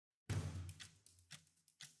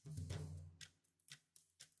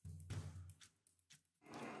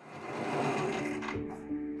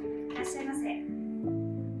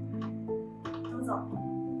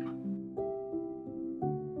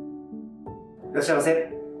いらっしゃいませ。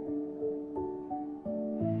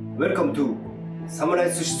Welcome to Samurai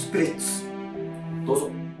Sushi Spirits. どうぞ。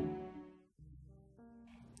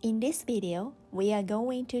In this video, we are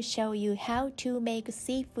going to show you how to make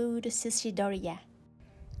seafood sushi doria.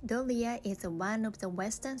 Doria is one of the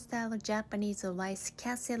Western-style Japanese rice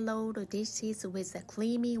casserole dishes with a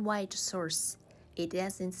creamy white sauce. It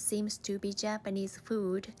doesn't seem to be Japanese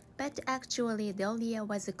food, but actually doria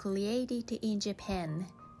was created in Japan,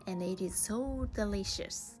 and it is so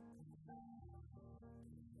delicious.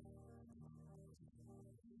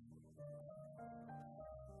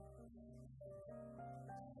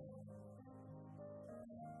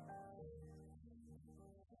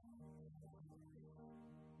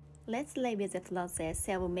 Let's review the process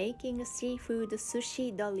of making seafood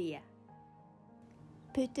sushi doria.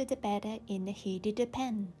 Put the batter in a heated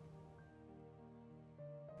pan.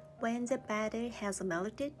 When the batter has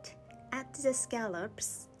melted, add the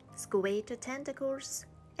scallops, squid tentacles,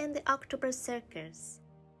 and the octopus circles.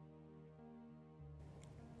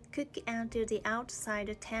 Cook until the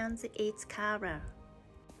outside turns its color.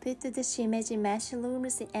 Put the shimeji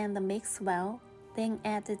mushrooms and mix well, then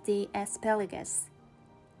add the asparagus.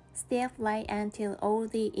 Stir-fry until all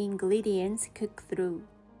the ingredients cook through.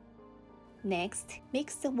 Next,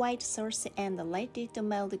 mix the white sauce and let it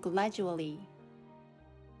melt gradually.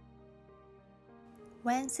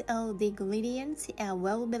 Once all the ingredients are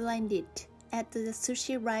well blended, add the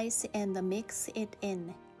sushi rice and mix it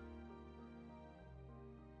in.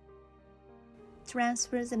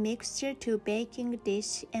 Transfer the mixture to a baking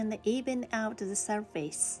dish and even out the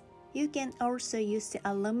surface. You can also use the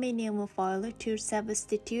aluminum foil to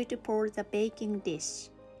substitute for the baking dish.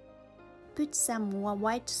 Put some more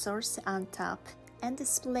white sauce on top and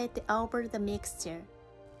spread over the mixture.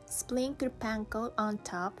 Sprinkle panko on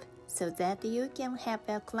top so that you can have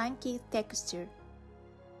a crunchy texture.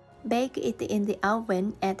 Bake it in the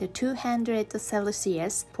oven at 200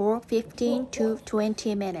 Celsius for 15 to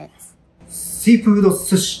 20 minutes. Seafood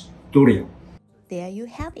Sushi Doria. There you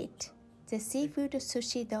have it. The seafood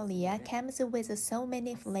sushi doria comes with so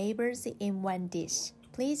many flavors in one dish.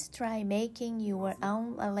 Please try making your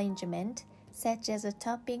own arrangement, such as a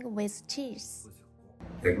topping with cheese.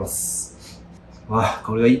 いただきます。わあ、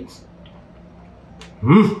香りがいい。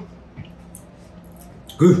うん。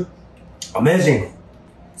Good. Amazing.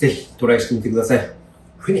 ぜひトライしてみてください。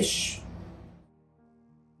フィニッシュ。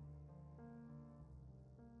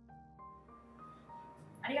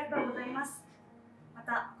ありがとうございます。ま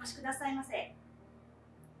たお越しくださいませ。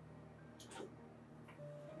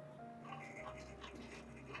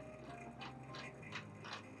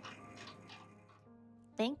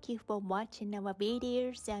Thank you for watching our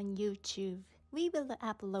videos on YouTube. We will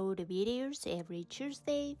upload videos every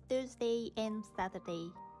Tuesday, Thursday, and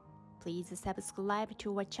Saturday. Please subscribe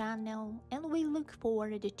to our channel, and we look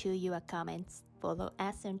forward to your comments. Follow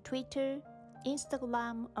us on Twitter,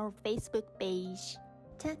 Instagram, or Facebook page.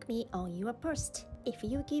 Tag me on your post if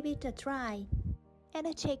you give it a try.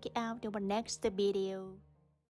 And check out our next video.